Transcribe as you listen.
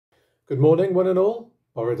Good morning, one and all.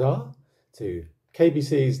 Borodar to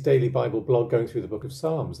KBC's daily Bible blog going through the book of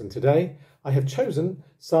Psalms. And today I have chosen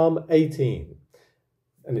Psalm 18.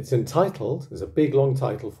 And it's entitled, there's a big long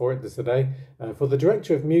title for it today, for the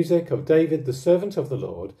director of music of David, the servant of the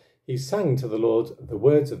Lord. He sang to the Lord the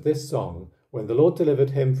words of this song when the Lord delivered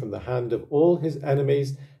him from the hand of all his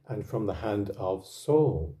enemies and from the hand of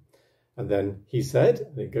Saul. And then he said,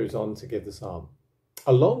 and it goes on to give the psalm.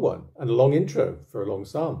 A long one and a long intro for a long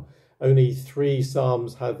psalm. Only 3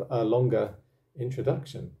 psalms have a longer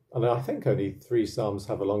introduction. And I think only 3 psalms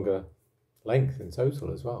have a longer length in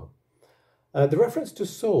total as well. The reference to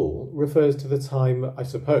Saul refers to the time, I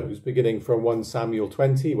suppose, beginning from 1 Samuel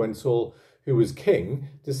 20, when Saul, who was king,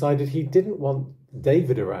 decided he didn't want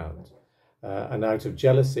David around. And out of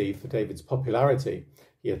jealousy for David's popularity,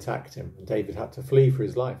 he attacked him. And David had to flee for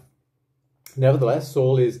his life. Nevertheless,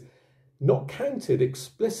 Saul is not counted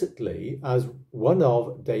explicitly as one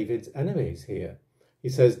of David's enemies here. He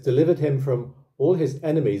says, delivered him from all his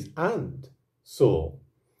enemies and Saul.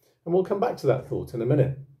 And we'll come back to that thought in a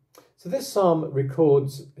minute. So this psalm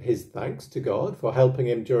records his thanks to God for helping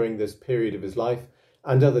him during this period of his life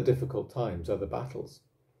and other difficult times, other battles.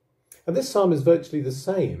 And this psalm is virtually the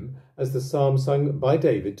same as the psalm sung by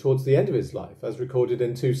David towards the end of his life, as recorded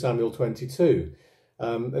in 2 Samuel 22.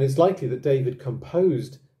 And it's likely that David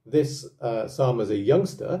composed this psalm as a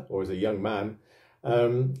youngster or as a young man,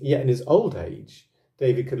 yet in his old age,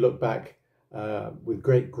 David could look back with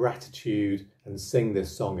great gratitude and sing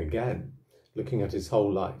this song again, looking at his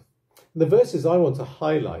whole life. And the verses I want to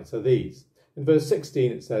highlight are these. In verse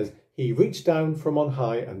 16 it says, "He reached down from on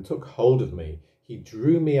high and took hold of me. He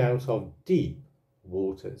drew me out of deep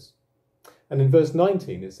waters." And in verse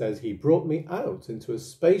 19 it says, "He brought me out into a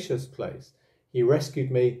spacious place. He rescued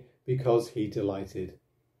me because he delighted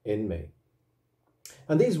in me."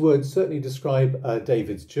 And these words certainly describe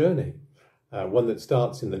David's journey, one that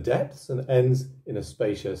starts in the depths and ends in a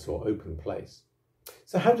spacious or open place.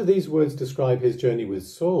 So how do these words describe his journey with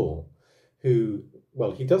Saul, who,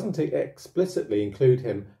 well, he doesn't explicitly include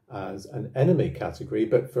him as an enemy category,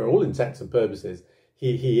 but for all intents and purposes,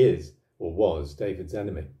 he is or was David's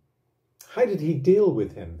enemy. How did he deal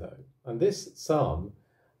with him, though? And this psalm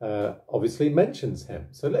obviously mentions him.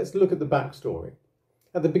 So let's look at the backstory.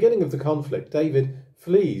 At the beginning of the conflict, David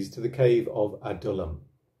flees to the cave of Adullam.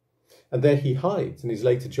 And there he hides and is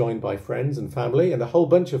later joined by friends and family and a whole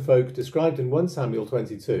bunch of folk described in 1 Samuel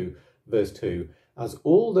 22, verse 2, as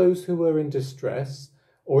all those who were in distress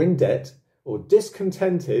or in debt or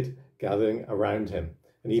discontented gathering around him.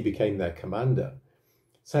 And he became their commander.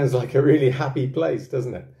 Sounds like a really happy place,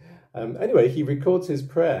 doesn't it? Anyway, he records his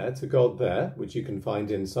prayer to God there, which you can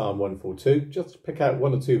find in Psalm 142. Just pick out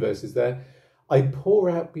 1 or 2 verses there. "I pour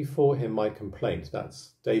out before him my complaint."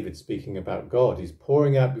 That's David speaking about God. He's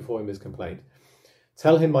pouring out before him his complaint.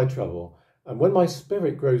 "Tell him my trouble. And when my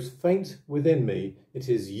spirit grows faint within me, it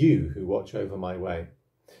is you who watch over my way."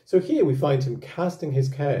 So here we find him casting his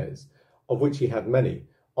cares, of which he had many,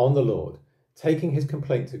 on the Lord, taking his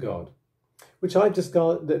complaint to God, which I've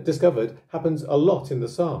discovered happens a lot in the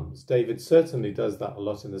Psalms. David certainly does that a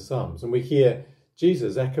lot in the Psalms. And we hear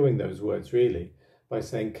Jesus echoing those words, really, by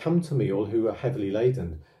saying, "Come to me, all who are heavily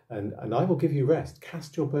laden, and I will give you rest.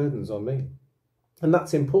 Cast your burdens on me." And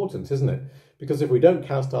that's important, isn't it? Because if we don't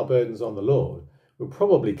cast our burdens on the Lord, we'll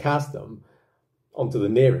probably cast them onto the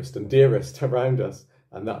nearest and dearest around us,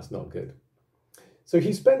 and that's not good. So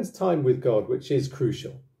he spends time with God, which is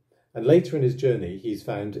crucial. And later in his journey, he's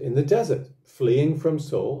found in the desert, fleeing from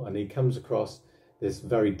Saul, and he comes across this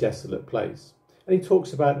very desolate place. And he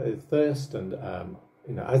talks about a thirst, and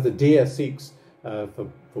as the deer seeks for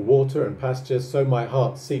water and pasture, so my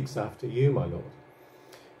heart seeks after you, my Lord.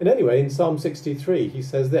 And anyway, in Psalm 63, he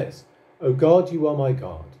says this, "O God, you are my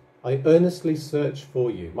God. I earnestly search for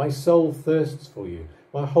you. My soul thirsts for you.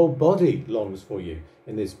 My whole body longs for you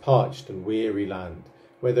in this parched and weary land,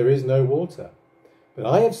 where there is no water. But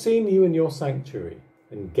I have seen you in your sanctuary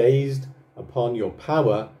and gazed upon your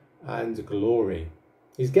power and glory."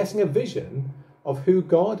 He's getting a vision of who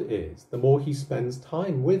God is the more he spends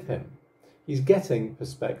time with him. He's getting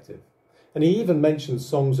perspective. And he even mentions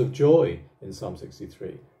songs of joy in Psalm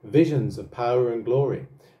 63, visions of power and glory.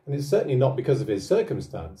 And it's certainly not because of his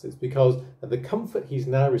circumstance, it's because of the comfort he's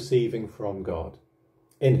now receiving from God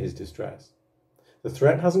in his distress. The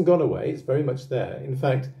threat hasn't gone away, it's very much there. In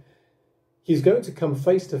fact, he's going to come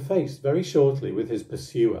face to face very shortly with his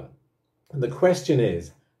pursuer. And the question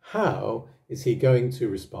is, how is he going to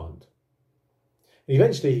respond? And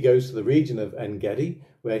eventually he goes to the region of En-Gedi,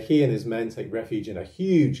 where he and his men take refuge in a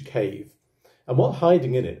huge cave. And while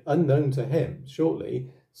hiding in it, unknown to him,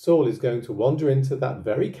 shortly, Saul is going to wander into that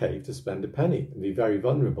very cave to spend a penny and be very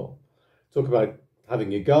vulnerable. Talk about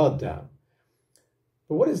having your guard down.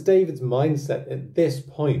 But what is David's mindset at this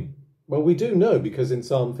point? Well, we do know, because in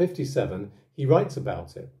Psalm 57, he writes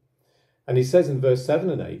about it. And he says in verse 7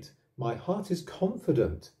 and 8, "My heart is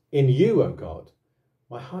confident in you, O God.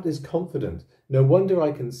 My heart is confident. No wonder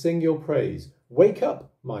I can sing your praise. Wake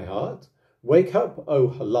up, my heart. Wake up, O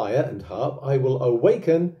lyre and harp. I will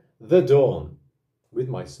awaken the dawn with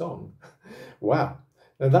my song." Wow.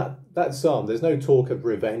 Now that psalm, there's no talk of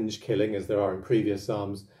revenge killing as there are in previous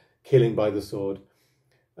psalms, killing by the sword.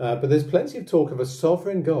 But there's plenty of talk of a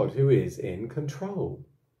sovereign God who is in control.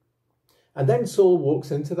 And then Saul walks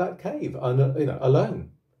into that cave,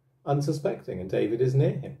 alone, unsuspecting, and David is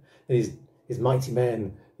near him. And his mighty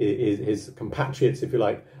men, his compatriots, if you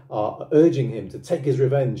like, are urging him to take his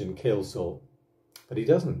revenge and kill Saul. But he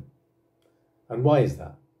doesn't. And why is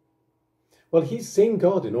that? Well, he's seen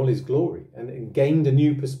God in all his glory and gained a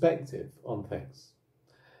new perspective on things.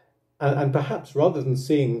 And perhaps rather than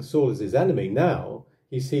seeing Saul as his enemy now,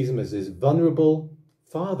 he sees him as his vulnerable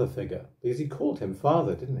father figure, because he called him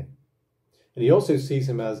father, didn't he? And he also sees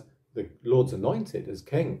him as the Lord's anointed, as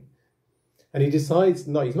king. And he decides,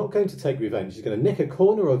 no, he's not going to take revenge. He's going to nick a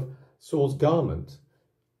corner of Saul's garment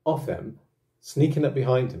off him, sneaking up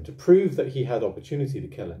behind him to prove that he had opportunity to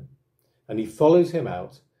kill him. And he follows him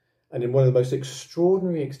out. And in one of the most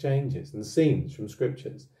extraordinary exchanges and scenes from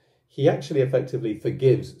scriptures, he actually effectively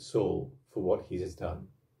forgives Saul for what he has done,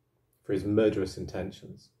 for his murderous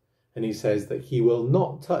intentions. And he says that he will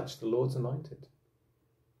not touch the Lord's anointed.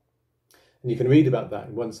 And you can read about that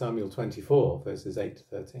in 1 Samuel 24, verses 8 to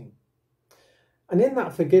 13. And in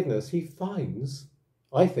that forgiveness, he finds,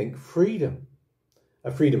 I think, freedom.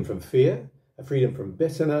 A freedom from fear, a freedom from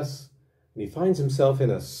bitterness. And he finds himself in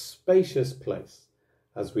a spacious place,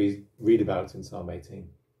 as we read about in Psalm 18.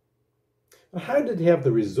 And how did he have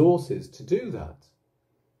the resources to do that?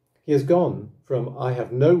 He has gone from, I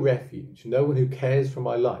have no refuge, no one who cares for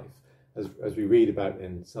my life, as we read about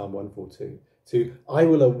in Psalm 142, to, I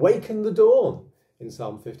will awaken the dawn in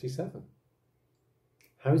Psalm 57.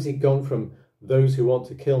 How has he gone from, those who want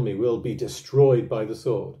to kill me will be destroyed by the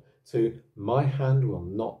sword, to, my hand will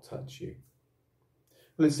not touch you?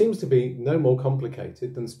 Well, it seems to be no more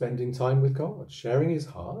complicated than spending time with God, sharing his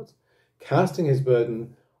heart, casting his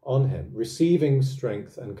burden on him, receiving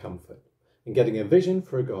strength and comfort, and getting a vision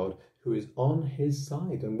for a God who is on his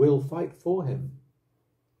side and will fight for him.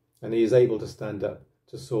 And he is able to stand up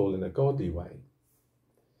to Saul in a godly way.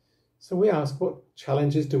 So we ask, what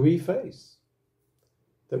challenges do we face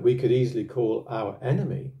that we could easily call our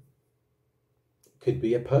enemy? It could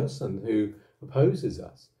be a person who opposes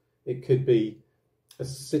us. It could be a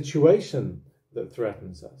situation that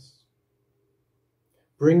threatens us.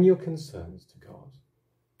 Bring your concerns to God.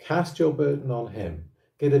 Cast your burden on him.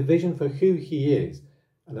 Get a vision for who he is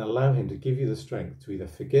and allow him to give you the strength to either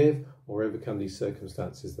forgive or overcome these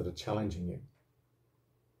circumstances that are challenging you.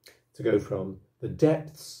 To go from the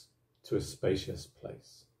depths to a spacious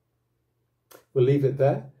place. We'll leave it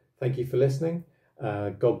there. Thank you for listening.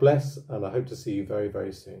 God bless, and I hope to see you very,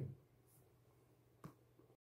 very soon.